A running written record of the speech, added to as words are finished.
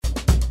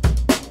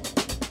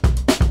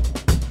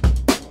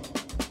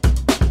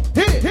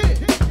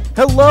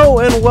Hello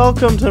and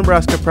welcome to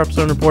Nebraska Prep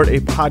Zone Report, a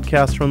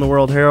podcast from the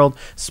World Herald,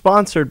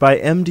 sponsored by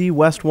MD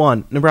West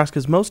One,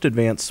 Nebraska's most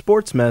advanced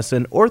sports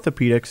medicine,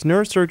 orthopedics,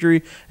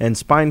 neurosurgery, and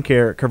spine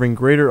care, covering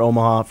Greater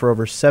Omaha for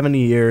over 70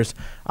 years.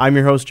 I'm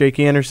your host, Jake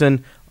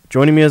Anderson.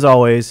 Joining me as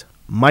always,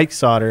 Mike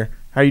Sauter.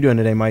 How are you doing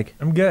today, Mike?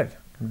 I'm good.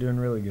 I'm doing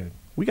really good.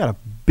 We got a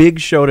big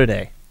show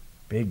today.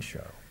 Big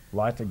show. A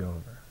lot to go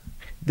over.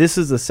 This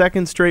is the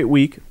second straight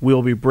week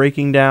we'll be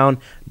breaking down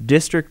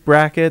district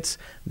brackets.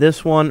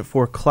 This one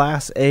for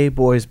Class A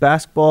boys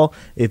basketball.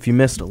 If you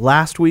missed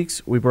last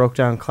week's, we broke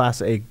down Class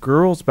A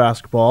girls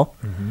basketball.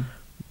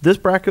 This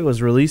bracket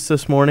was released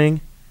this morning,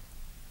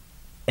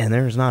 and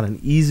there's not an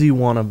easy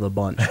one of the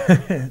bunch.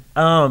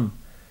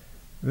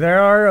 There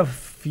are a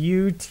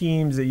few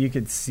teams that you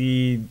could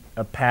see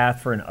a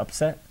path for an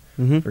upset,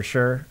 for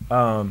sure.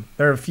 There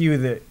are a few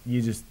that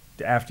you just,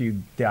 after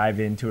you dive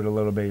into it a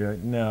little bit, you're like,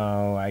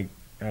 no, I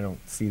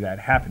don't see that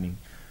happening.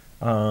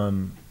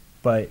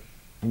 But,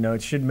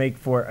 it should make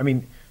for – I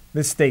mean,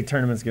 this state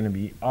tournament's going to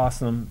be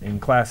awesome in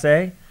Class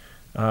A.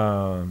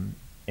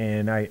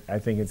 And I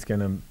think it's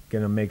going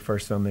to make for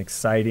some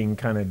exciting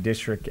kind of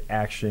district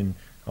action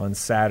on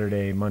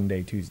Saturday,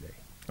 Monday, Tuesday.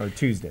 Or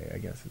Tuesday, I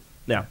guess.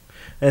 Yeah,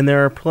 and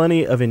there are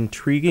plenty of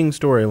intriguing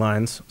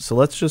storylines. So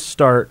let's just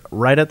start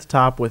right at the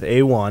top with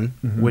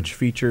A1, which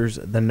features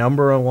the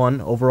number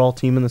one overall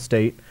team in the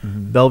state,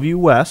 Bellevue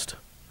West,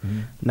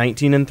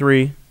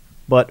 19-3.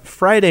 But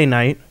Friday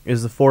night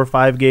is the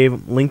 4-5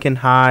 game, Lincoln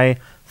High,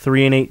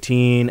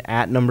 3-18,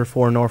 at number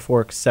 4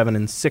 Norfolk,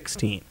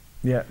 7-16.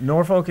 Yeah,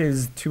 Norfolk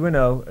is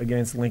 2-0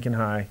 against Lincoln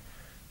High,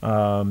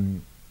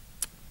 and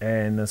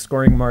the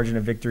scoring margin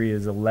of victory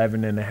is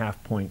 11.5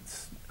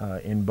 points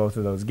in both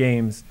of those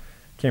games.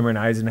 Cameron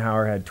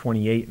Eisenhower had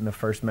 28 in the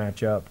first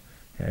matchup,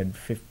 had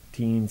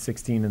 15,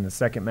 16 in the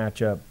second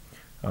matchup.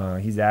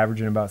 He's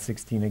averaging about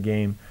 16 a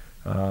game.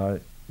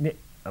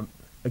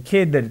 A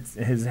kid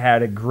that has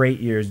had a great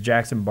year is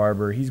Jackson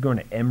Barber. He's going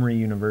to Emory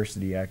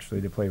University,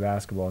 actually, to play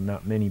basketball.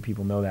 Not many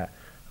people know that.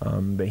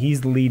 But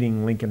he's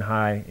leading Lincoln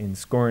High in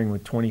scoring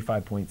with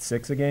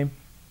 25.6 a game.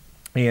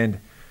 And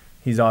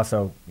he's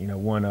also,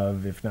 one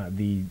of, if not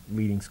the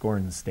leading scorer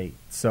in the state.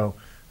 So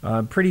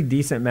pretty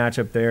decent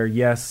matchup there.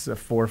 Yes, a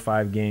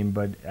 4-5 game,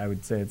 but I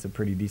would say it's a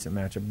pretty decent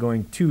matchup.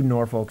 Going to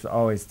Norfolk's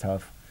always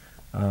tough.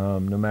 No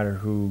matter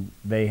who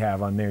they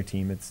have on their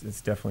team, it's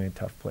definitely a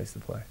tough place to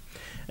play.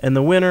 And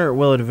the winner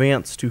will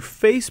advance to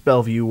face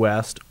Bellevue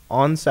West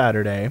on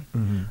Saturday.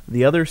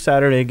 The other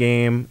Saturday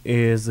game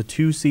is the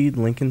 2 seed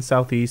Lincoln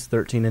Southeast,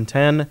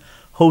 13-10,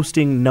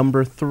 hosting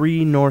number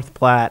 3 North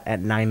Platte at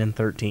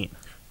 9-13.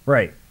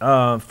 Right.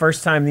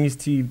 First time these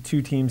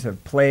two teams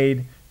have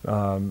played.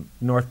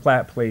 North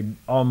Platte played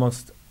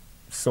almost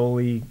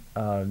solely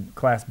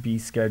Class B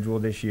schedule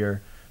this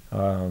year.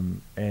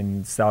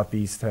 And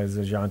Southeast has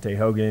Ajante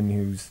Hogan,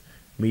 who's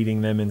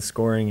leading them in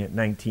scoring at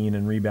 19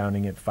 and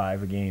rebounding at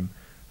 5 a game.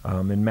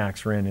 And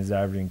Max Wren is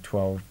averaging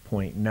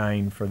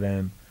 12.9 for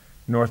them.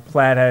 North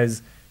Platte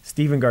has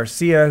Steven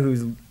Garcia,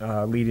 who's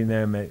leading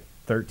them at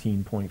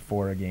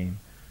 13.4 a game.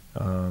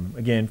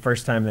 Again,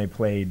 first time they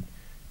played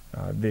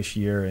this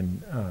year,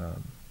 and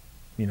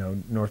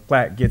North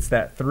Platte gets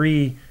that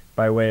 3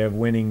 by way of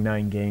winning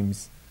 9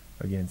 games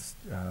against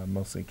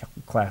mostly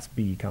Class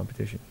B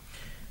competition.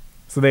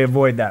 So they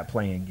avoid that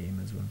playing game,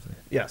 is what I'm saying.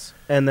 Yes.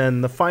 And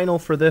then the final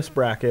for this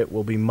bracket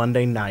will be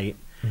Monday night.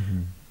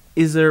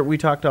 We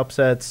talked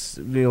upsets,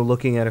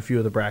 looking at a few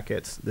of the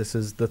brackets. This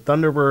is the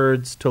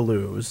Thunderbirds to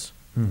lose,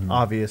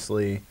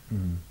 obviously.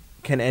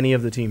 Can any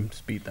of the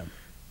teams beat them?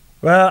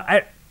 Well,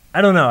 I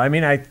don't know. I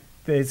mean,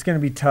 it's going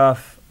to be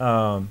tough.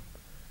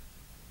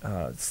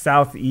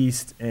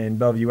 Southeast and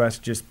Bellevue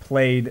West just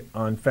played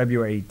on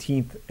February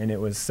 18th, and it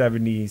was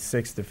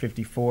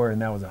 76-54, and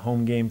that was a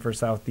home game for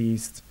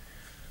Southeast.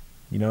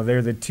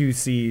 They're the 2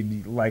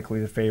 seed,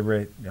 likely the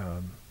favorite.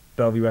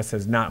 Bellevue West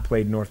has not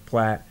played North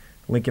Platte.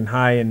 Lincoln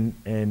High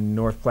and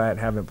North Platte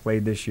haven't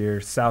played this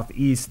year.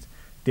 Southeast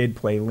did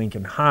play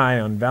Lincoln High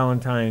on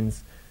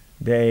Valentine's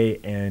Day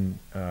and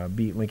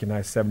beat Lincoln High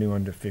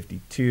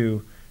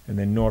 71-52. And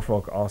then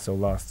Norfolk also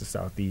lost to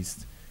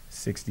Southeast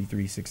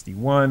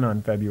 63-61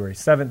 on February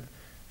 7th.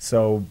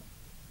 So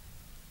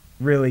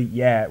really,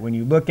 yeah, when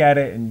you look at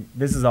it, and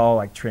this is all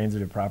like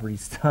transitive property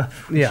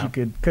stuff, which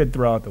you could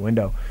throw out the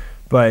window.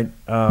 But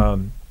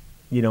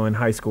in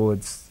high school,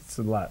 it's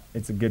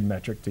a good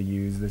metric to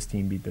use. This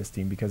team beat this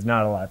team because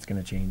not a lot's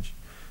going to change.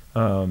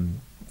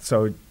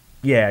 So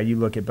yeah, you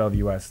look at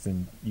Bellevue West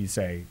and you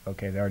say,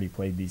 okay, they already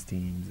played these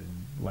teams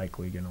and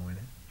likely going to win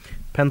it.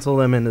 Pencil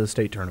them into the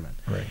state tournament.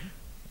 Right.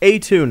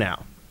 A2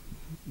 now.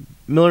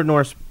 Millard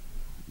North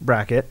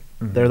bracket.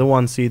 They're the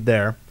 1 seed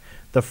there.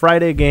 The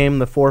Friday game,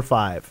 the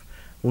 4-5.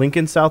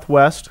 Lincoln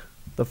Southwest,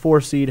 the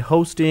 4 seed,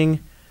 hosting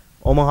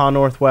Omaha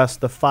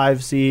Northwest, the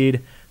 5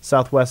 seed.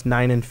 Southwest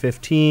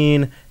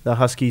 9-15. The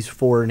Huskies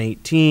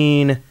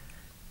 4-18.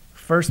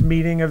 First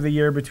meeting of the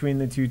year between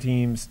the two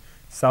teams.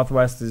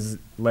 Southwest is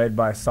led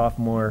by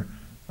sophomore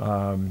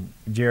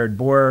Jared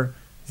Boer.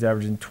 He's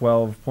averaging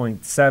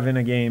 12.7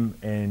 a game,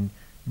 and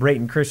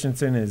Brayton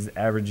Christensen is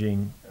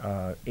averaging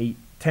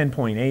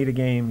 10.8 a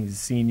game. He's a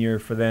senior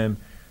for them.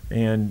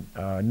 And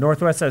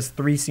Northwest has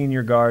 3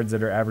 senior guards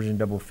that are averaging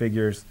double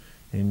figures.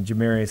 And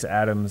Jamarius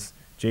Adams,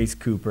 Jace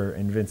Cooper,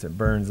 and Vincent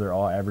Burns, they're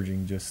all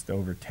averaging just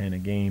over 10 a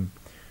game.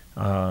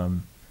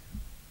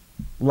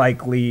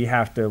 Likely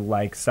have to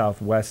like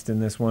Southwest in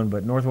this one,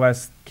 but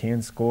Northwest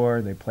can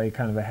score. They play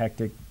kind of a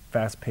hectic,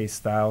 fast-paced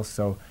style,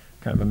 so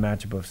kind of a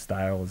matchup of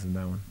styles in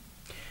that one.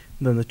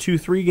 Then the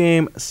 2-3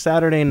 game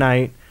Saturday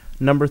night,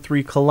 number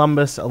 3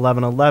 Columbus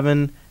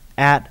 11-11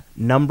 at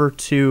number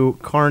 2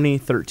 Kearney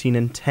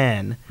 13-10.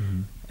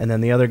 Mm-hmm. And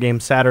then the other game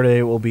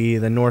Saturday will be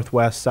the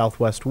Northwest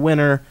Southwest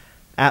winner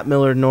at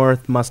Millard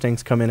North.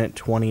 Mustangs come in at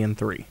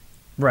 20-3.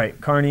 Right.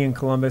 Kearney and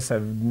Columbus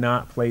have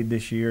not played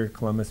this year.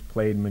 Columbus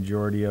played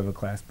majority of a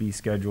Class B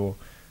schedule.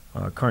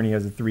 Kearney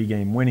has a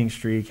 3-game winning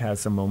streak,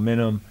 has some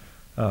momentum.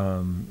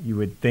 You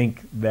would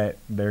think that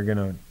they're going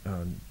to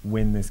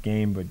win this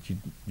game, but you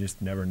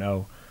just never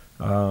know.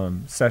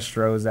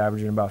 Sestro is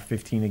averaging about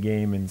 15 a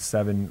game and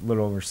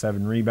little over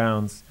 7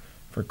 rebounds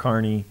for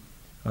Kearney.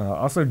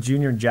 Also,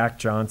 junior Jack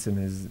Johnson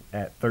is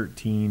at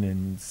 13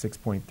 and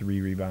 6.3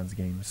 rebounds a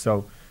game.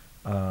 So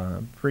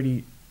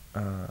pretty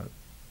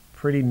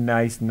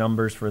nice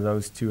numbers for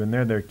those two, and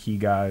they're their key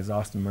guys.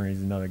 Austin Murray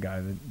is another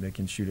guy that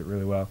can shoot it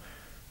really well.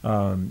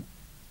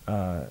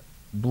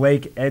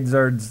 Blake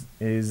Edzards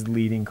is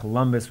leading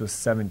Columbus with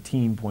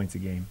 17 points a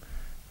game,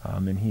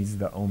 and he's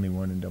the only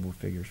one in double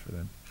figures for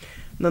them.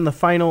 And then the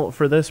final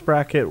for this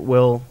bracket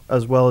will,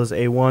 as well as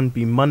A1,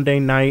 be Monday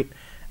night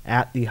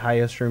at the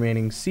highest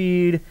remaining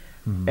seed,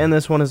 and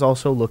this one is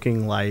also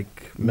looking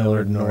like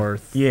Millard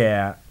North.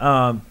 Yeah.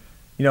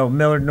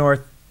 Millard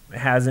North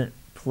hasn't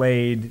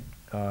played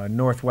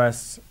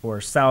Northwest or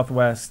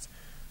Southwest.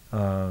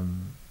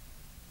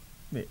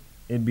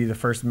 It'd be the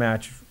first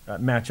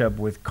matchup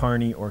with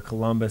Kearney or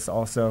Columbus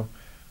also.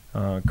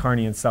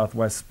 Kearney and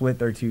Southwest split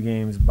their 2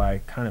 games by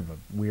kind of a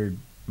weird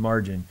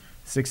margin.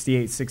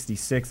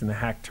 68-66 in the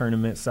HAC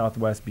tournament.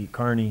 Southwest beat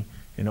Kearney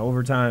in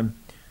overtime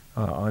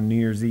on New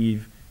Year's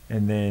Eve.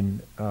 And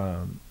then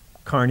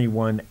Kearney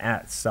won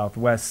at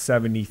Southwest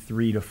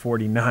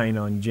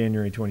 73-49 on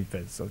January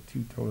 25th. So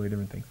 2 totally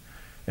different things.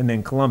 And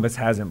then Columbus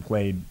hasn't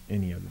played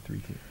any of the 3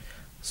 teams.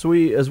 So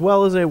we, as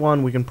well as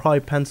A1, we can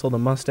probably pencil the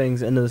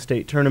Mustangs into the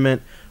state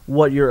tournament.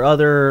 What your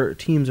other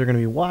teams are going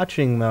to be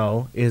watching,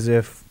 though, is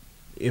if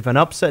an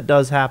upset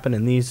does happen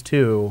in these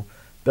 2,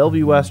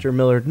 Bellevue West or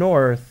Millard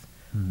North,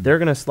 they're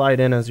going to slide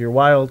in as your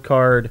wild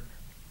card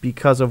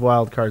because of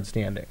wild card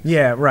standings.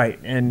 Yeah, right.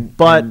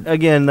 But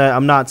again,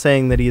 I'm not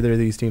saying that either of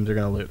these teams are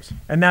going to lose.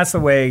 And that's the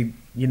way,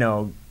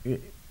 I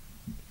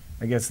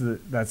guess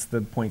that's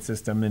the point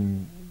system,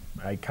 and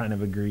I kind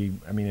of agree.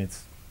 I mean,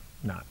 it's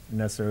not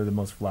necessarily the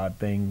most flawed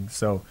thing,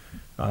 so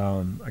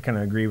I kind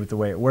of agree with the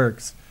way it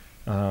works.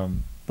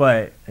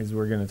 But as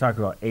we're going to talk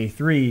about,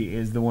 A3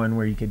 is the one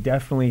where you could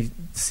definitely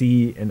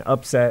see an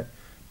upset,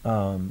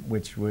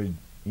 which would,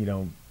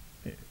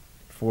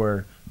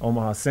 for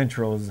Omaha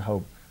Central's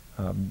hope,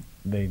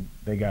 they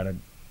got to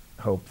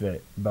hope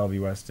that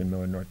Bellevue West and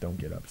Millard North don't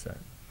get upset.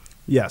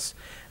 Yes,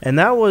 and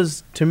that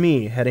was, to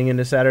me, heading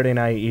into Saturday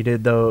night, you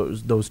did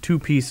those 2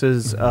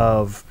 pieces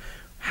of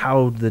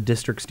how the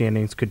district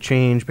standings could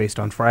change based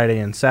on Friday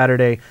and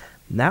Saturday.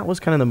 And that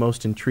was kind of the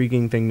most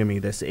intriguing thing to me,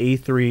 this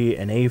A3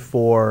 and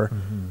A4,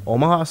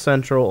 Omaha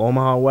Central,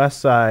 Omaha West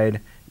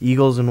Side,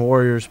 Eagles and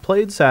Warriors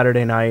played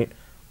Saturday night.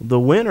 The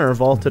winner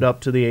vaulted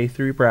up to the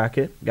A3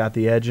 bracket, got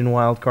the edge in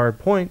wild card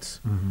points.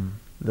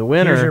 The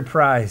winner, here's your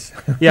prize.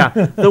 Yeah,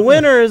 the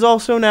winner is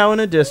also now in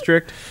a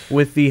district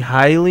with the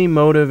highly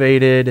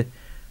motivated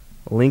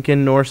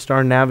Lincoln North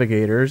Star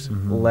Navigators,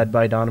 led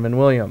by Donovan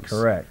Williams.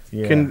 Correct.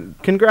 Yeah.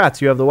 Congrats!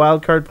 You have the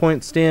wild card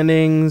point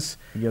standings.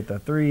 You get the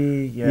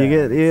 3. Yeah.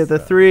 You get the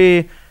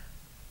 3.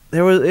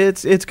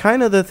 It's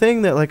kind of the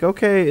thing that, like,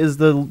 okay, does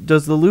the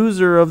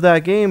loser of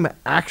that game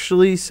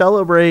actually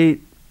celebrate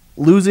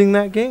losing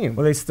that game?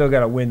 Well, they still got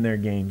to win their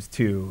games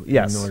too,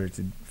 yes, in order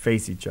to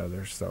face each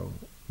other. So,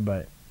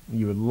 but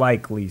you would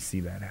likely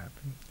see that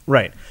happen.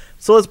 Right.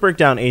 So let's break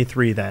down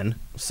A3 then.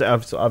 So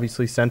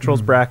obviously,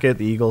 Central's bracket,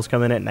 the Eagles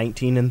come in at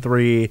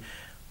 19-3.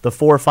 The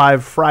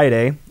 4-5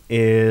 Friday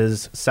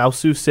is South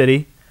Sioux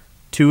City,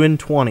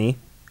 2-20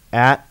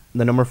 at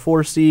the number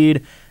 4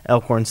 seed,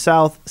 Elkhorn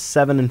South,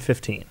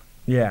 7-15.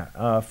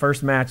 Yeah,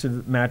 first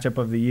matchup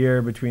of the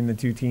year between the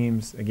 2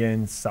 teams.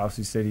 Again, South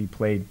Sioux City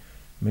played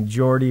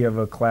majority of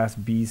a Class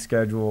B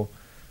schedule.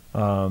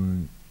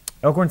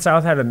 Elkhorn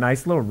South had a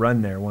nice little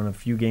run there, won a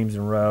few games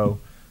in a row.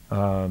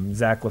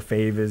 Zach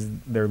LaFave is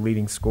their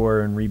leading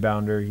scorer and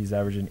rebounder. He's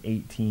averaging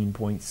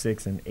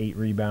 18.6 and 8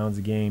 rebounds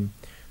a game.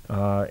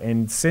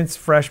 And since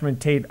freshman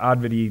Tate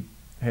Odvity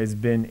has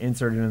been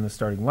inserted in the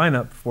starting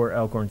lineup for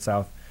Elkhorn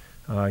South,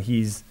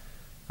 he's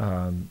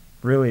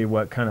really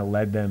what kind of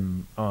led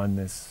them on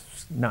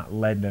this, not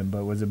led them,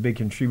 but was a big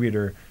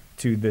contributor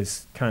to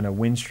this kind of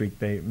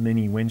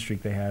mini win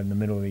streak they had in the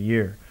middle of the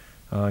year.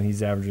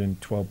 He's averaging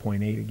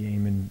 12.8 a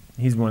game, and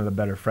he's one of the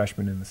better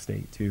freshmen in the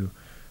state too.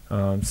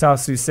 South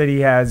Sioux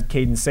City has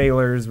Caden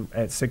Sailors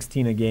at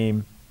 16 a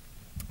game.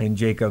 and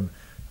Jacob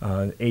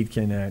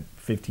Aitken at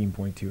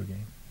 15.2 a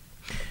game.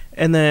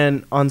 And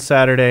then on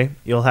Saturday,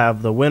 you'll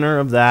have the winner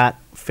of that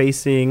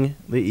facing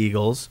the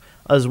Eagles,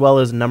 as well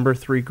as number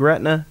 3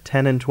 Gretna,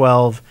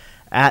 10-12,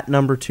 at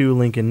number 2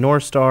 Lincoln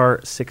North Star,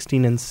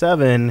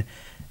 16-7.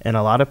 And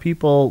a lot of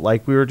people,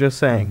 like we were just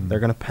saying, they're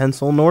going to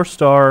pencil North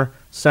Star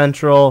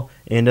Central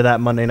into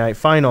that Monday night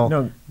final.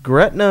 No.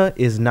 Gretna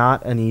is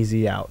not an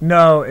easy out.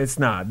 No, it's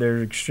not.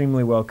 They're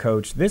extremely well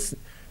coached.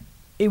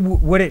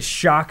 Would it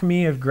shock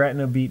me if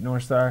Gretna beat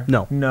North Star?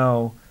 No.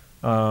 No.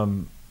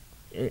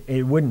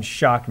 It wouldn't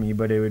shock me,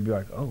 but it would be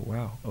like, oh,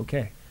 wow,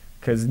 okay.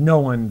 Because no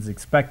one's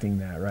expecting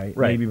that, right?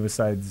 Right. Maybe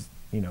besides,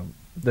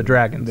 The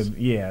Dragons.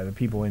 the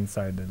people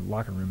inside the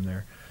locker room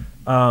there.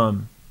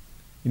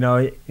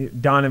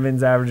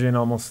 Donovan's averaging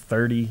almost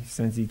 30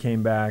 since he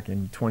came back,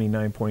 and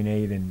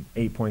 29.8 and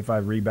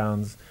 8.5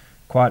 rebounds.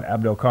 Quat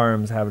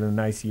Abdelkarim's having a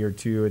nice year,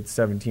 too. It's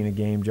 17 a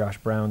game. Josh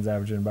Brown's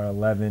averaging about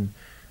 11.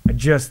 I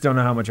just don't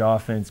know how much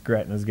offense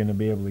Gretna's going to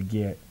be able to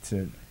get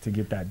to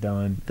get that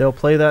done. They'll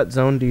play that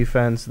zone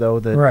defense, though,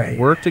 that Right.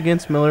 worked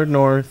against Millard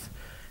North.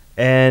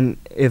 And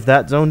if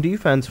that zone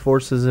defense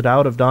forces it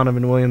out of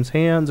Donovan Williams'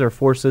 hands or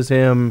forces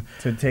him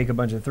To take a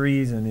bunch of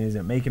threes and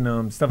isn't making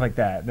them, stuff like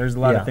that. There's a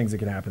lot Yeah. of things that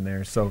can happen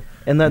there. So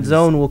and that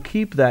zone will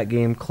keep that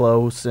game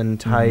close and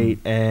tight,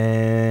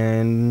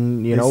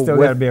 and they still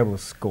got to be able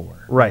to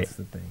score. Right. That's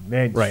the thing.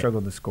 They Right.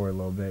 struggled to score a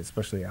little bit,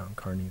 especially out in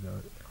Kearney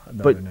the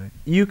But other night.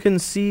 you can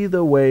see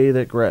the way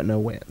that Gretna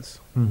wins.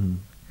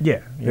 Yeah,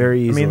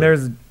 Very easily. I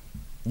mean,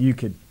 you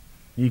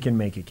can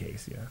make a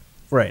case. Yeah.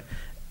 Right.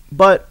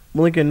 But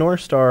Lincoln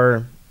North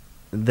Star,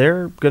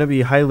 they're going to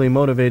be highly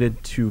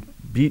motivated to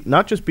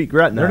not just beat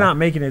Gretna. They're not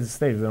making it to the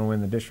state if they don't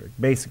win the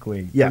district.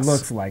 Basically, Yes. it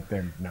looks like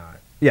they're not.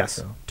 Yes.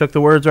 So. Took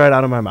the words right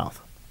out of my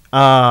mouth.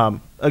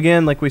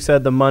 Again, like we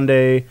said,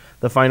 the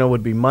final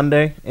would be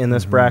Monday in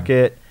this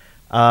bracket.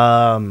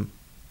 And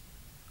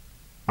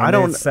I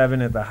don't.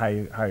 7 at the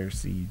higher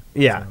seed.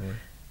 Yeah. So,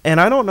 And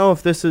I don't know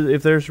if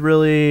there's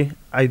really.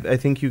 I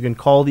think you can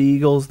call the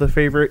Eagles the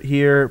favorite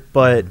here,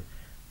 but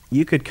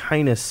you could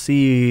kind of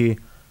see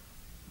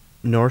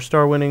North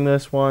Star winning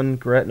this one,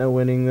 Gretna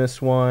winning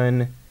this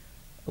one,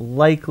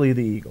 likely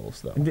the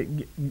Eagles though.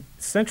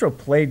 Central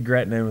played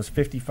Gretna and was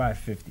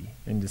 55-50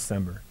 in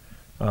December,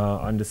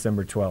 on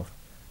December 12th.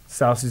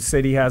 South Sioux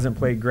City hasn't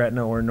played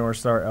Gretna or North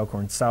Star.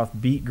 Elkhorn South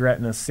beat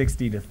Gretna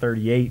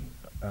 60-38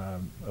 a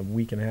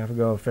week and a half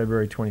ago,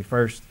 February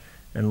 21st,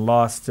 and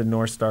lost to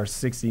North Star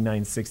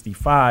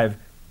 69-65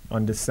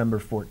 on December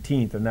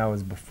 14th, and that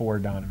was before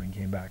Donovan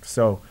came back.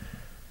 So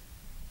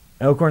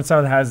Elkhorn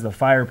South has the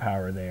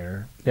firepower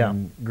there. Yeah.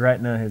 And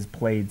Gretna has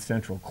played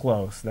Central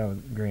close. That was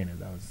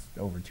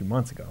over 2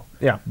 months ago.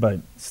 Yeah. But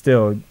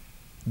still,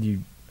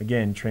 you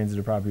again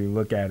transitive property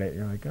look at it,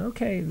 you're like,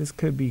 okay, this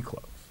could be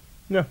close.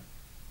 Yeah.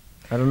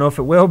 I don't know if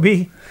it will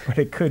be, but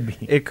it could be.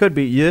 It could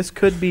be. This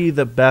could be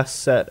the best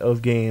set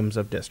of games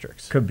of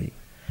districts. Could be.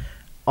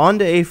 On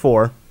to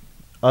A4.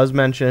 As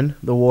mentioned,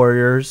 the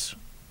Warriors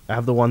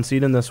have the 1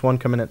 seed in this one,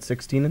 coming at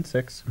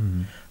 16-6.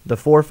 The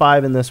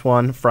 4-5 in this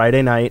one,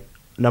 Friday night.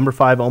 Number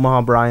 5,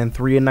 Omaha Bryan,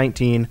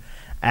 3-19.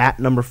 At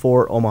number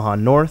 4, Omaha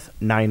North,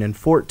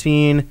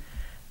 9-14.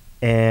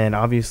 And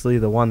obviously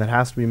the one that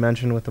has to be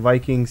mentioned with the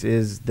Vikings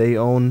is they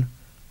own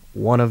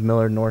one of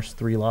Millard North's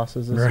 3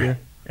 losses this year.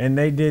 And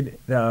they did.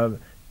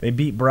 They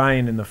beat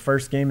Bryan in the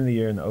first game of the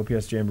year in the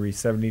OPS Jamboree,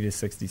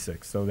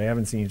 70-66. So they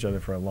haven't seen each other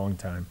for a long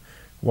time.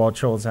 Walt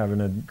Scholl's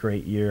having a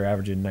great year,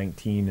 averaging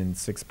 19 and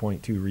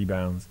 6.2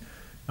 rebounds.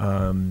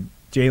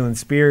 Jalen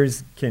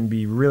Spears can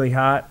be really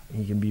hot.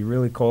 He can be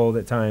really cold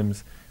at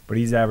times, but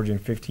he's averaging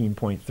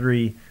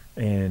 15.3.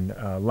 And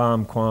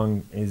Lam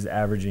Kwong is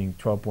averaging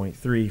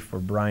 12.3 for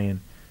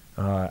Bryan.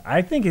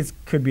 I think it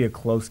could be a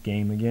close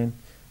game again,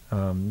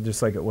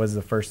 just like it was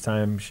the first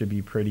time. Should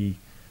be pretty,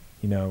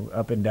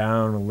 up and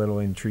down, a little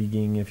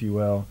intriguing, if you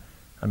will.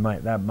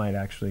 That might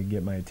actually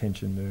get my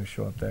attention to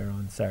show up there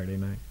on Friday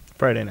night.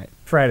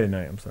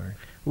 I'm sorry.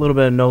 A little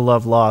bit of no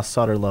love lost.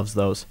 Sutter loves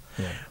those.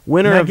 Yeah.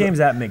 Winner And of that game's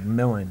at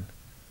McMillan.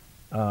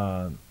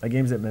 That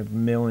game's at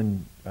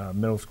McMillan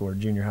Middle School or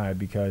Junior High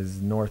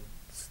because North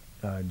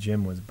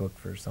gym was booked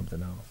for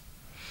something else.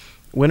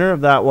 Winner of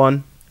that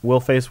one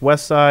will face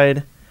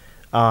Westside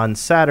on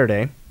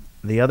Saturday.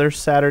 The other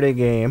Saturday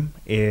game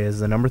is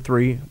the number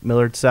 3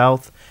 Millard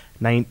South,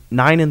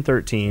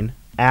 9-13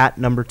 at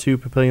number 2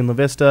 Papillion La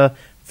Vista,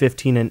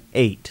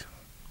 15-8.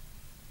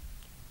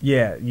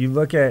 Yeah, you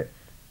look at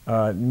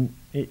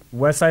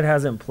Westside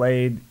hasn't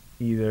played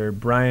either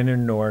Bryan or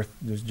North.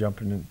 Just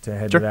jumping to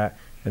head to that,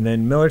 and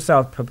then Millard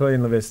South,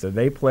 Papillion La Vista.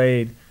 They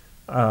played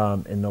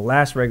in the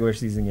last regular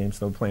season game,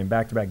 so they're playing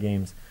back-to-back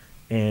games,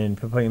 and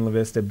Papillion La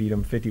Vista beat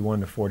them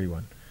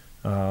 51-41.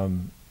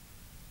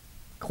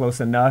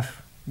 Close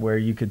enough where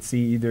you could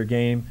see either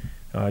game.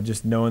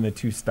 Just knowing the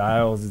two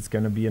styles, it's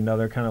going to be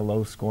another kind of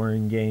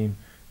low-scoring game,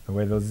 the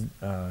way those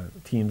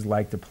teams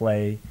like to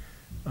play.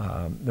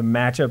 The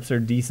matchups are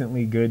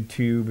decently good,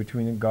 too,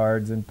 between the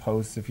guards and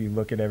posts if you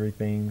look at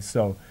everything.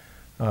 So,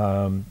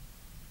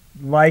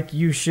 like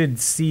you should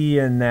see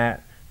in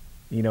that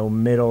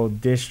middle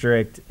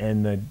district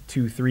and the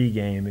 2-3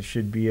 game. It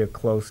should be a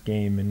close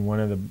game and one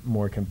of the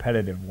more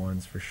competitive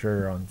ones for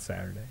sure on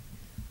Saturday.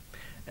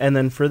 And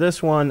then for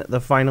this one,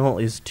 the final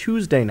is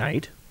Tuesday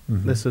night.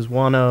 Mm-hmm. This is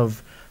one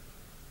of...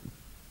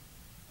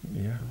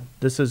 Yeah.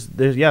 This is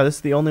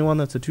the only one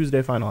that's a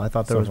Tuesday final. I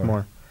thought there was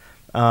more.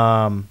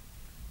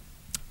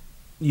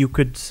 You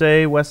could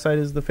say Westside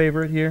is the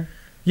favorite here?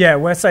 Yeah,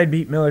 Westside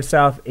beat Millard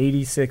South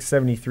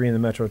 86-73 in the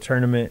Metro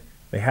Tournament.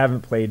 They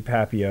haven't played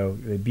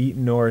Papio. They beat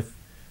North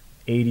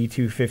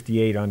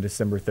 82-58 on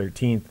December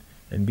 13th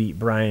and beat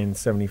Bryan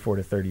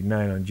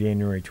 74-39 on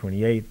January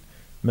 28th.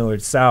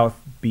 Millard South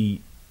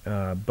beat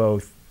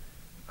both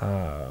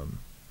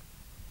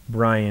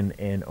Bryan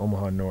and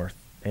Omaha North,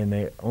 and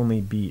they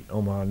only beat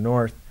Omaha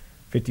North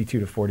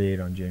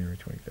 52-48 on January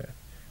 25th.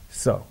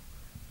 So,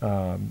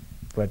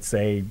 let's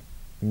say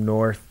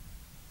North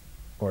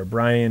or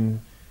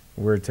Bryan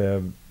were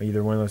to,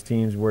 either one of those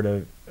teams were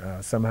to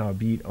somehow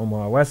beat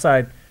Omaha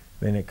Westside,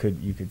 then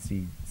you could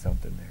see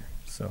something there.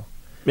 So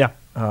yeah,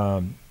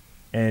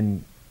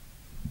 and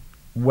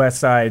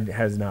Westside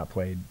has not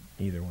played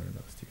either one of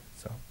those two.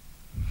 So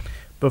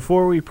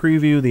before we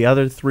preview the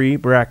other three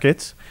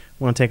brackets,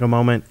 I want to take a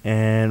moment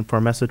and for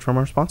a message from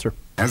our sponsor.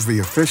 As the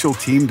official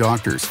team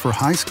doctors for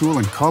high school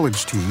and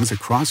college teams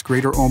across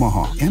Greater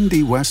Omaha,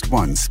 MD West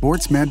One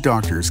Sports Med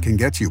Doctors can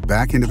get you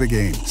back into the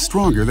game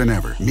stronger than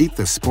ever. Meet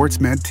the Sports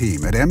Med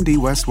team at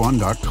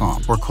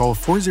mdwest1.com or call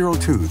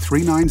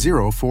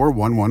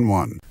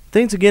 402-390-4111.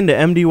 Thanks again to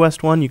MD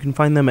West One. You can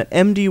find them at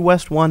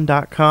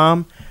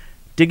mdwest1.com.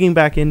 Digging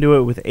back into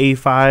it with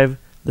A5,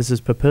 this is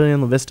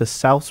Papillion La Vista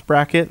South's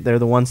bracket. They're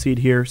the 1 seed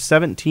here,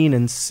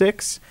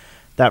 17-6.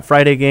 That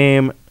Friday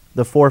game,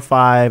 the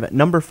 4-5,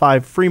 number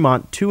 5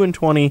 Fremont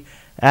 2-20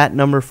 at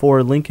number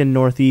 4 Lincoln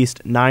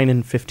Northeast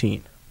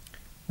 9-15.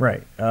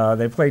 Right.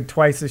 They played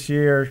twice this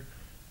year.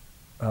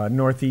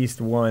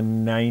 Northeast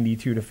won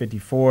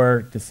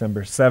 92-54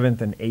 December 7th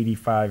and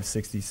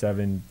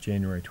 85-67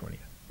 January 20th.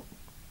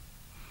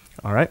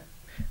 All right.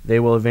 They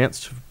will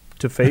advance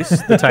to face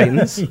the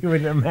Titans. You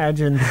would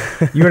imagine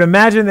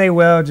they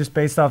will, just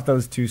based off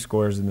those two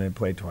scores, and they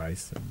played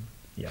twice. And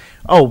yeah.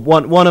 Oh,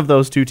 one of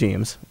those two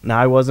teams. Now,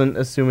 I wasn't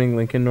assuming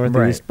Lincoln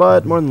Northeast, Right.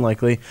 but more than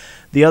likely.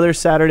 The other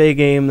Saturday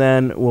game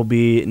then will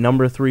be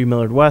number 3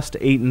 Millard West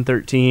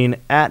 8-13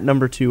 at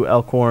number 2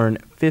 Elkhorn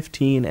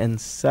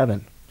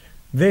 15-7.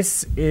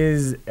 This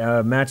is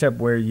a matchup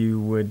where you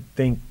would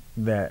think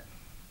that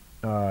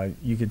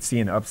you could see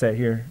an upset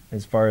here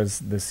as far as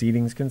the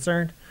seeding is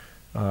concerned.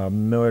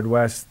 Millard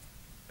West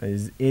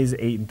is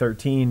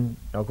 8-13.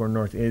 Elkhorn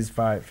North is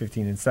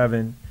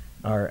 15-7.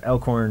 Or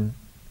Elkhorn,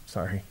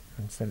 sorry,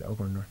 I said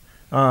Elkhorn North.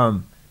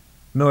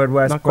 Millard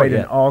West Not quite played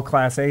an yet. all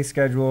Class A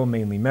schedule,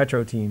 mainly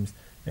Metro teams,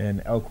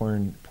 and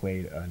Elkhorn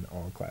played an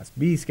all Class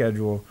B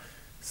schedule.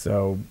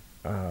 So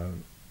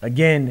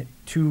again,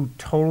 two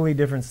totally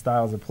different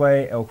styles of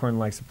play. Elkhorn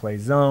likes to play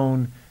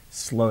zone,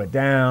 slow it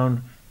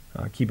down,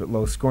 keep it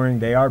low scoring.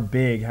 They are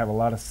big, have a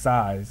lot of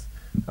size,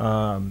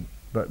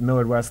 but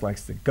Millard West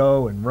likes to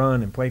go and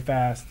run and play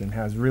fast and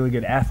has really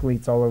good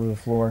athletes all over the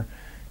floor.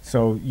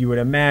 So you would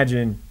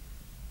imagine,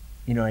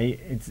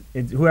 it's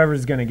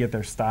whoever's going to get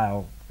their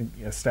style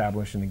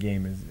established in the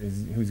game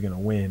is who's going to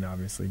win,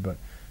 obviously. But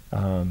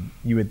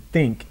you would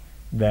think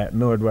that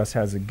Millard West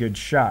has a good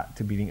shot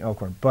to beating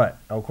Elkhorn. But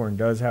Elkhorn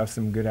does have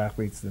some good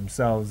athletes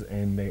themselves,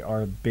 and they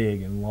are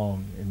big and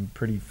long and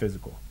pretty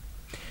physical.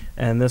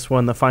 And this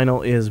one, the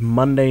final is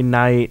Monday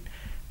night.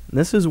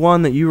 This is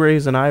one that you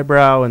raise an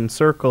eyebrow and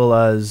circle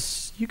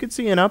as you could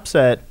see an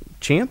upset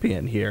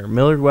champion here,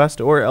 Millard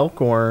West or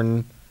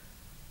Elkhorn.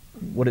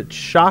 Would it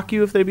shock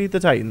you if they beat the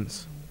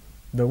Titans?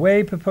 The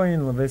way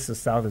Papillion La Vista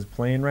South is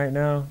playing right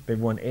now, they've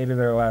won 8 of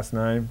their last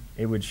 9.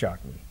 It would shock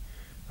me.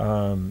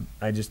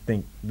 I just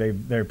think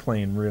they're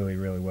playing really,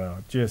 really well.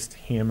 Just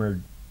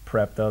hammered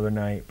Prep the other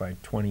night by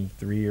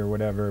 23 or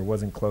whatever. It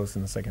wasn't close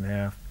in the second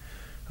half.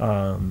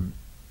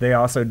 They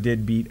also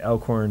did beat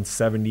Elkhorn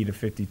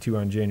 70-52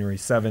 on January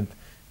 7th,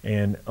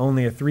 and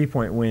only a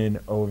 3-point win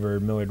over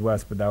Millard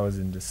West, but that was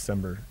in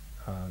December,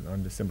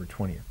 on December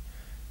 20th.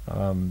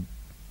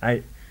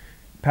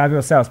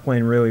 Papio South's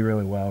playing really,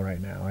 really well right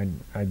now.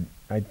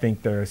 I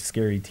think they're a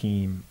scary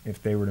team.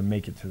 If they were to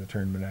make it to the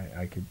tournament,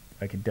 I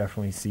could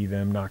definitely see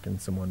them knocking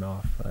someone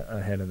off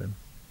ahead of them.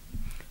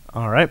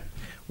 All right.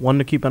 One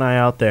to keep an eye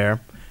out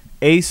there.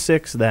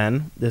 A6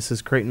 then. This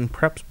is Creighton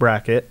Prep's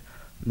bracket.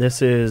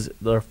 This is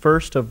the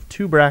first of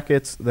 2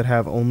 brackets that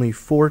have only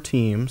 4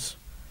 teams.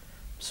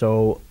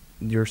 So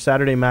your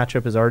Saturday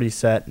matchup is already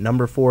set.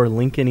 Number 4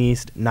 Lincoln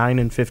East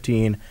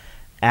 9-15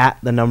 at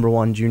the number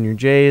 1 Junior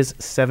Jays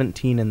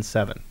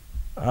 17-7.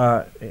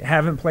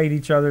 Haven't played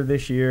each other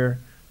this year.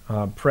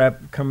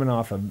 Prep coming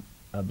off a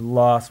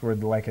loss where,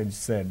 like I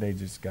just said, they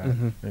just got.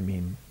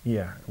 It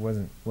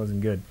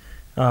wasn't good.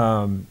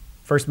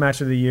 First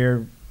match of the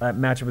year,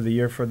 matchup of the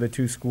year for the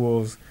two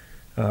schools.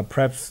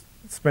 Prep's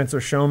Spencer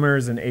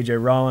Shomers and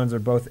AJ Rollins are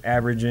both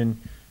averaging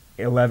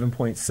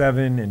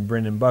 11.7, and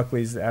Brendan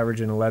Buckley's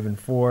averaging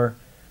 11.4.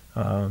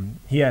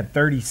 He had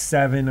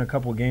 37 a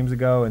couple games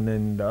ago, and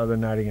then the other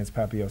night against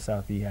Papio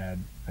South, he had,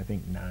 I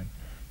think, 9.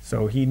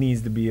 So he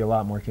needs to be a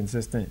lot more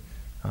consistent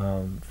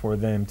for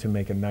them to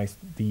make a nice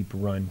deep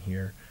run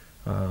here.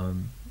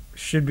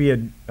 Could be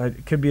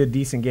a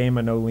decent game.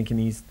 I know Lincoln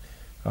East,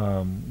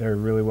 they're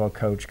really well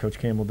coached. Coach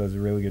Campbell does a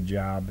really good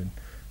job, and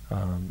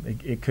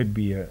it could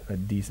be a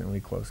decently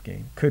close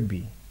game. Could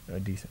be a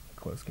decently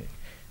close game.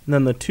 And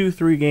then the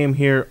 2-3 game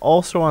here,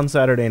 also on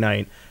Saturday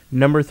night.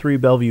 Number 3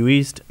 Bellevue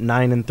East,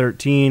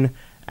 9-13,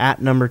 at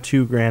number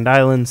 2 Grand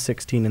Island,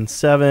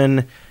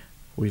 16-7.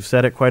 We've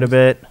said it quite a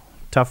bit.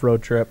 Tough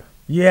road trip.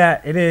 Yeah,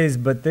 it is,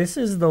 but this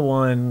is the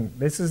one.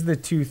 This is the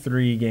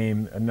 2-3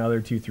 game, another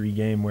 2-3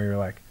 game where you're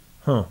like,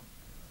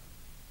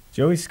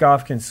 Joey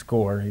Scoff can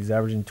score. He's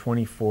averaging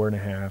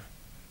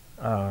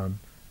 24.5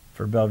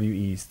 for Bellevue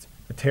East.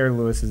 But Terry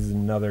Lewis is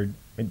another.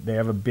 They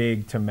have a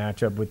big to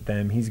match up with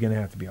them. He's going to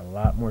have to be a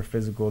lot more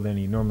physical than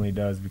he normally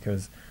does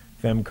because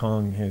Them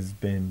Kong has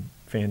been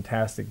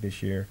fantastic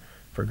this year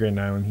for Grand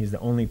Island. He's the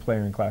only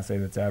player in Class A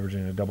that's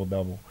averaging a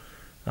double-double.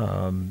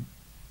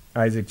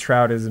 Isaac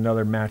Trout is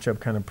another matchup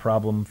kind of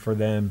problem for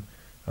them.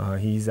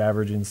 He's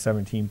averaging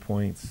 17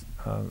 points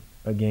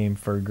a game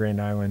for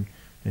Grand Island,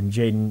 and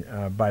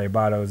Jaden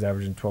Bayabato is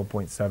averaging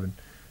 12.7.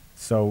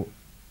 So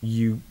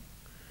you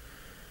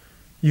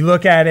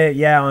look at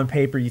it, on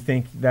paper you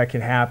think that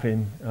could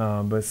happen,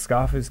 but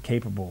Scoff is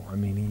capable. I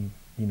mean,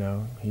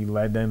 he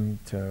led them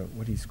to,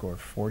 what he scored,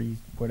 40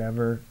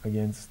 whatever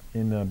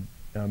in the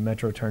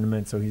Metro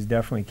tournament, so he's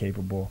definitely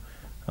capable.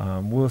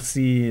 We'll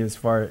see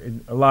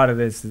a lot of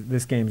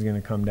this game's going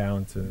to come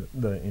down to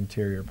the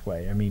interior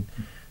play. I mean,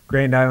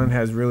 Grand Island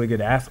has really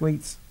good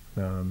athletes,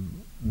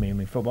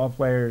 mainly football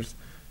players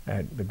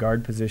at the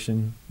guard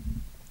position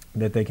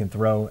that they can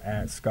throw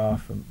at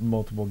Scoff,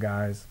 multiple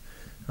guys.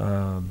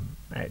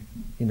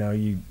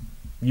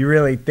 You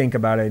really think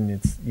about it, and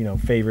it's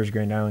favors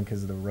Grand Island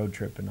because of the road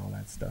trip and all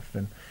that stuff.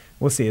 And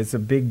we'll see. It's a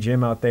big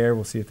gym out there.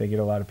 We'll see if they get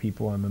a lot of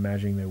people. I'm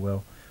imagining they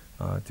will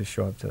to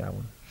show up to that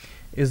one.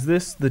 Is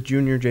this the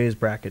Junior Jays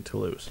bracket to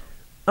lose?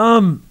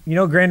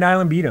 Grand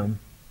Island beat them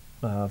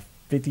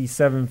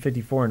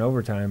 57-54 in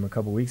overtime a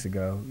couple weeks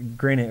ago.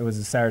 Granted, it was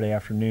a Saturday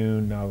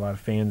afternoon, not a lot of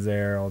fans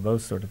there, all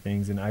those sort of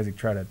things, and Isaac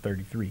Trout had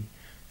 33.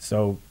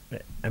 So,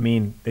 I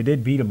mean, they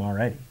did beat them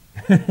already.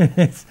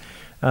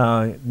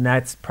 And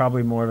that's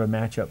probably more of a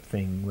matchup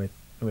thing with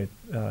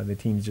the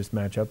teams just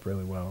match up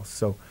really well.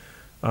 So,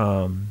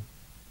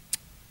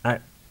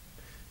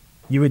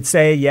 you would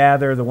say,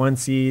 they're the 1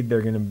 seed.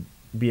 They're going to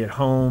be at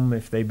home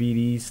if they beat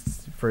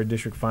East for a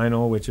district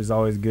final, which is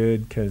always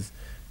good because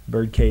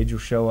Birdcage will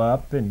show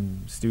up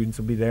and students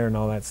will be there and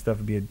all that stuff.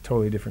 Will be a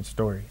totally different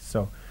story.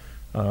 So,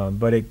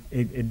 but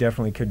it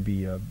definitely could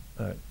be a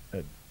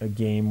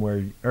game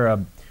where,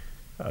 or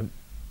a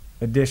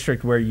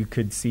district where you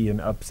could see an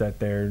upset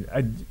there.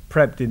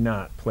 Prep did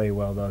not play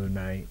well the other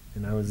night,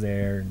 and I was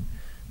there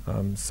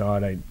and saw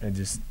it.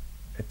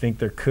 I think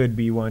there could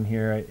be one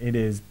here. It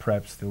is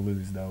Prep's to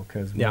lose though,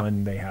 because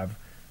one, they have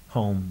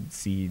home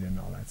seed and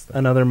all that stuff.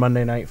 Another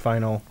Monday night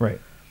final.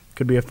 Right.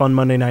 Could be a fun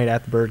Monday night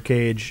at the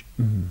Birdcage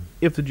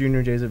if the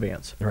Junior Jays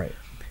advance. Right.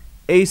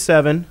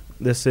 A7,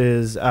 this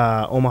is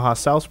Omaha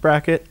South's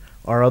bracket,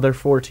 our other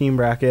 4-team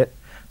bracket.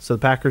 So the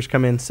Packers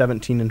come in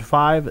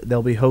 17-5.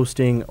 They'll be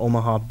hosting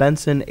Omaha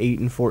Benson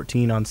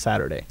 8-14 on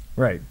Saturday.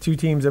 Right. 2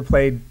 teams have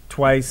played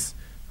twice.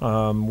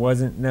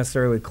 Wasn't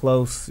necessarily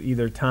close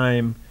either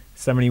time.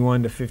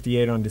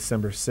 71-58 on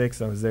December 6th.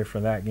 I was there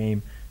for that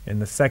game. And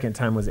the second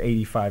time was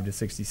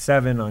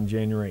 85-67 on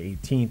January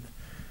 18th.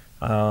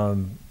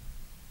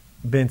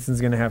 Benson's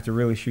going to have to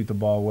really shoot the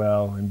ball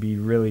well and be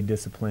really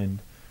disciplined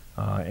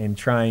and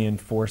try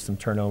and force some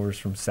turnovers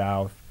from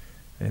South.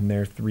 And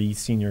their 3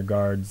 senior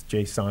guards,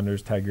 Jay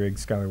Saunders, Ty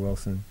Griggs, Skylar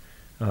Wilson.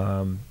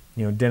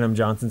 Denham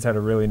Johnson's had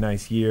a really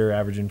nice year,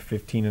 averaging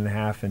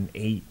 15.5 and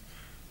 8.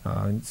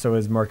 And so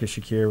is Marcus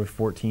Shakir with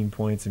 14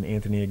 points and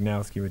Anthony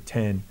Ignowski with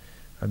 10.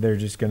 They're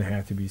just going to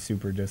have to be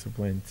super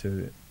disciplined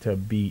to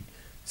beat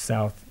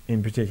South,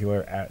 in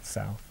particular at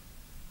South.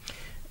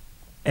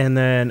 And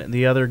then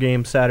the other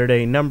game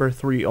Saturday, number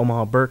 3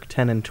 Omaha Burke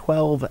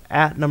 10-12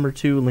 at number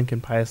 2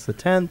 Lincoln Pius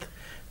X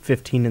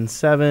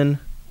 15-7.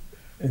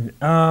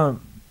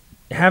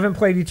 Haven't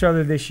played each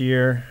other this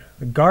year.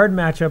 The guard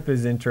matchup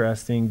is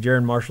interesting.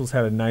 Jaron Marshall's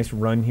had a nice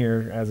run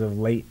here as of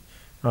late,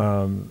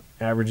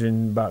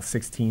 averaging about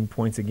 16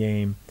 points a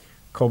game.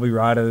 Colby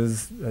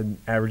Rada's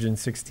averaging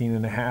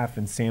 16.5,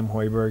 and Sam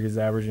Hoiberg is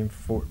averaging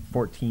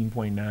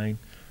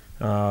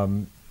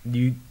 14.9.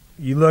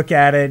 You look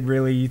at it,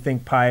 really, you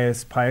think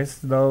Pius,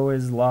 though,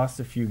 has lost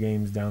a few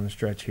games down the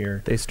stretch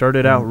here. They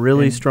started out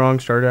really strong,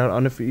 started out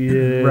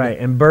undefeated. Right,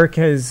 and Burke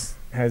has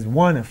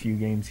won a few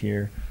games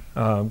here.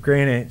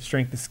 Granted,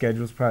 strength of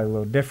schedule is probably a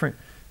little different,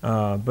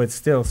 but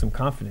still some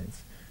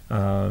confidence.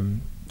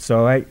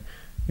 So it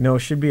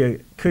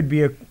could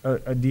be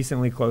a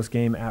decently close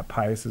game at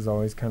Pius. Is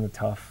always kind of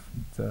tough.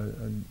 It's a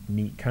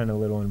neat kind of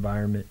little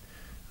environment.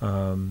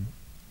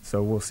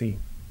 So we'll see.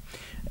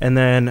 And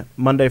then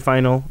Monday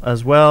final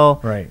as well.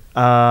 Right.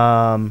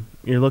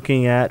 You're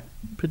looking at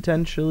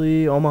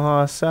potentially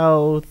Omaha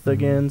South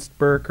against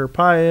Burke or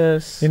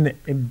Pius. In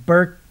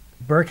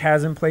Burke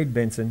hasn't played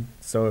Benson,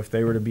 so if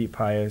they were to beat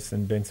Pius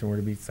and Benson were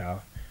to beat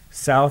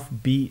South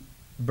beat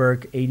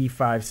Burke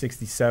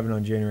 85-67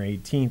 on January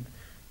 18th.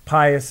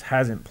 Pius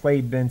hasn't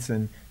played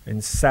Benson,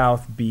 and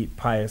South beat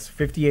Pius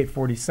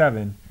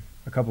 58-47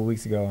 a couple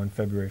weeks ago on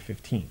February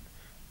 15th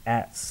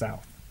at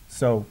South.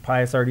 So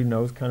Pius already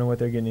knows kind of what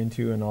they're getting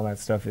into and all that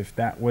stuff. If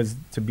that was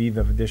to be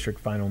the district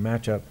final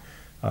matchup,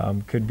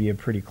 could be a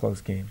pretty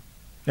close game.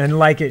 And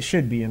like it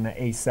should be in the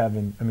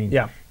A7. I mean,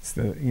 it's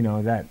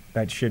the,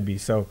 that should be.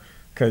 So,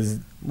 because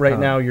right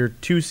now your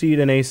 2 seed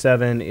in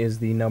A7 is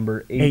the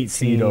number 8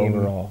 seed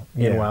overall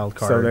in wild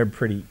card. So they're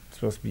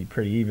supposed to be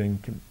pretty even,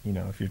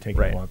 if you're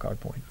taking wild card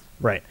points.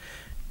 Right.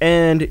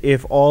 And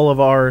if all of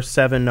our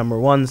 7 number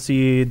 1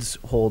 seeds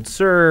hold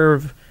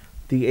serve,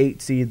 the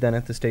 8 seed then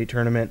at the state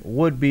tournament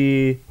would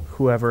be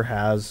whoever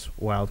has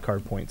wild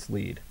card points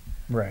lead.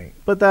 Right.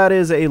 But that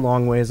is a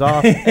long ways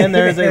off, and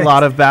there's a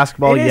lot of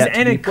basketball yet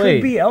to be played. It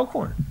could be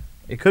Elkhorn.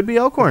 It could be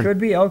Elkhorn. It could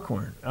be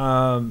Elkhorn.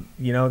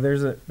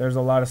 There's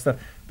a lot of stuff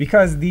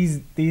because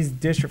these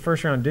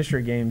first round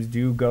district games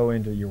do go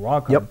into your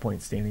wild card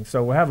point standing.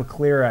 So we'll have a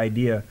clear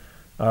idea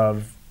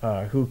of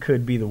who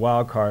could be the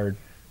wild card,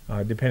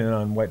 depending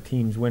on what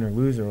teams win or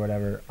lose or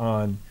whatever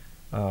on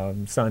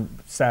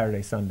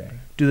Saturday, Sunday.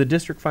 Do the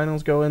district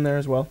finals go in there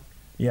as well?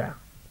 Yeah.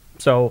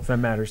 So that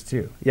matters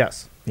too.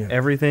 Yes. Yeah.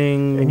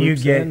 Everything. And you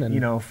get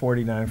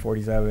 49,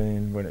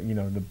 47,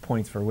 the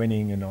points for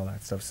winning and all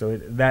that stuff. So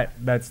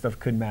that stuff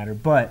could matter.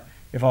 But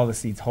if all the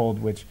seeds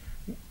hold, which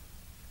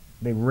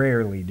they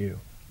rarely do,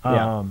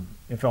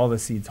 if all the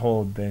seeds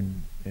hold,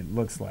 then it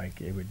looks like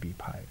it would be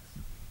Pius.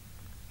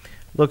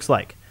 Looks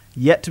like.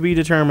 Yet to be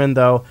determined,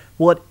 though.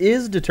 What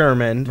is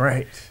determined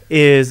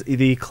is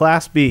the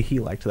Class B. He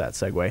liked that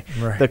segue.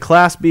 Right. The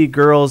Class B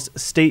girls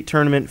state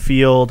tournament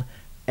field.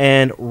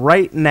 And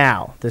right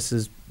now, this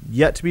is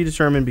yet to be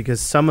determined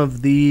because some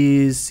of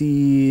these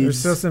seeds... There's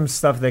still some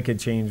stuff that could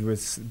change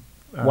with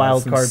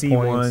wild card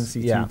C1, points.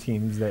 C2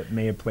 teams that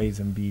may have played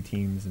some B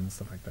teams and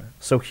stuff like that.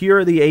 So here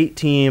are the 8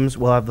 teams.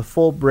 We'll have the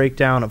full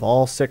breakdown of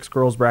all 6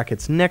 girls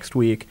brackets next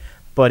week.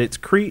 But it's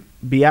Crete,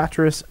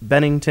 Beatrice,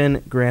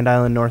 Bennington, Grand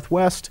Island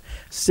Northwest,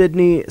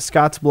 Sydney,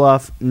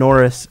 Scottsbluff,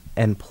 Norris,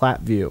 and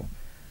Platteview.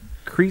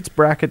 Crete's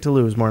bracket to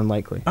lose, more than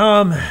likely.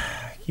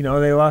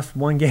 They lost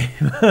one game.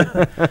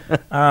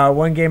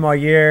 One game all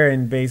year,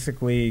 and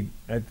basically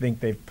I think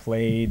they've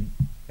played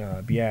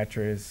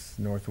Beatrice,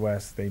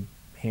 Northwest. They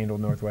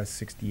handled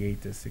Northwest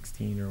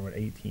 68-16 or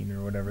 18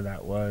 or whatever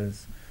that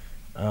was.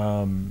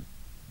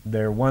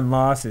 Their one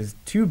loss is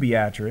to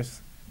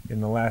Beatrice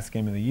in the last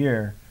game of the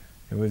year.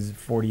 It was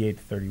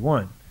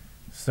 48-31.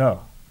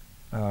 So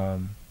that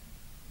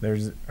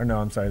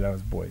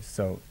was boys.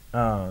 So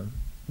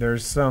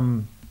there's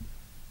some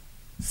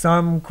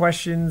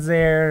questions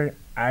there.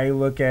 I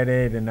look at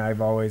it, and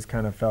I've always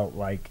kind of felt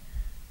like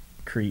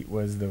Crete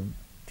was the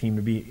team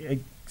to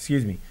beat.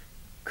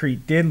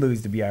 Crete did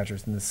lose to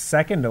Beatrice in the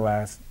second to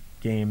last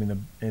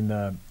game in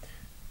the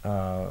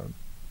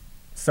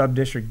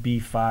sub-district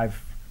B5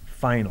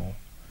 final.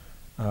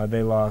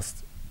 They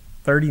lost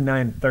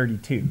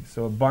 39-32.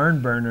 So a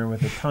barn burner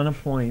with a ton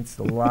of points,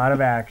 a lot of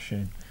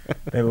action.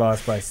 They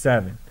lost by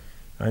 7.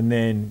 And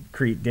then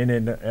Crete did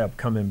end up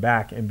coming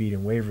back and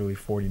beating Waverly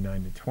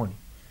 49-20.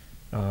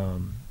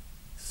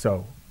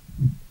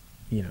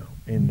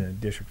 In the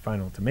district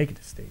final to make it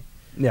to state.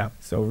 Yeah.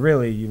 So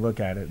really, you look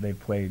at it, they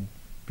played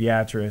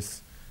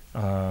Beatrice.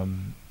 I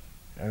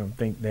don't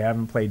think they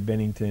haven't played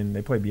Bennington.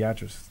 They played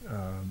Beatrice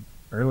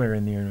earlier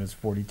in the year, and it was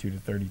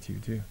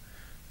 42-32 too.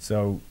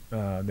 So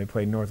they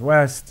played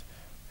Northwest.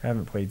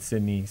 Haven't played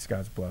Sydney,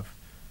 Scottsbluff.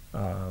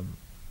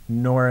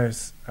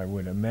 Norris, I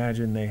would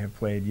imagine they have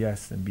played,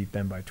 and beat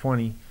them by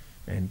 20.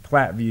 And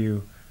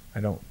Platteview, I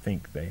don't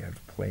think they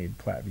have played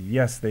Platteview.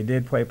 Yes, they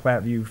did play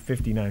Platteview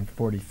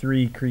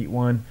 59-43. Crete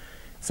won.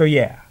 So,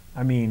 you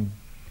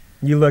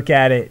look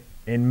at it,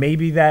 and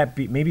maybe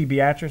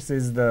Beatrice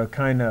is the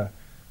kind of,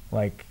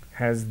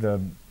 has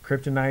the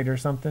kryptonite or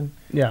something.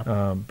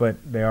 Yeah.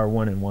 But they are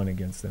 1-1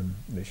 against them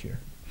this year.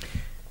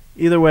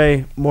 Either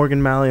way,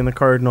 Morgan Malley and the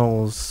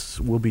Cardinals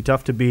will be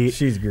tough to beat.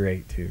 She's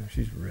great, too.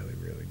 She's really,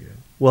 really good.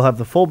 We'll have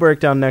the full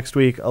breakdown next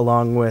week,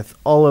 along with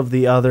all of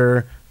the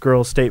other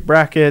girls' state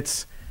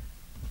brackets.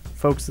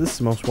 Folks, this is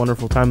the most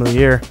wonderful time of the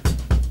year.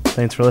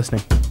 Thanks for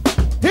listening.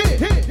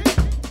 Hit.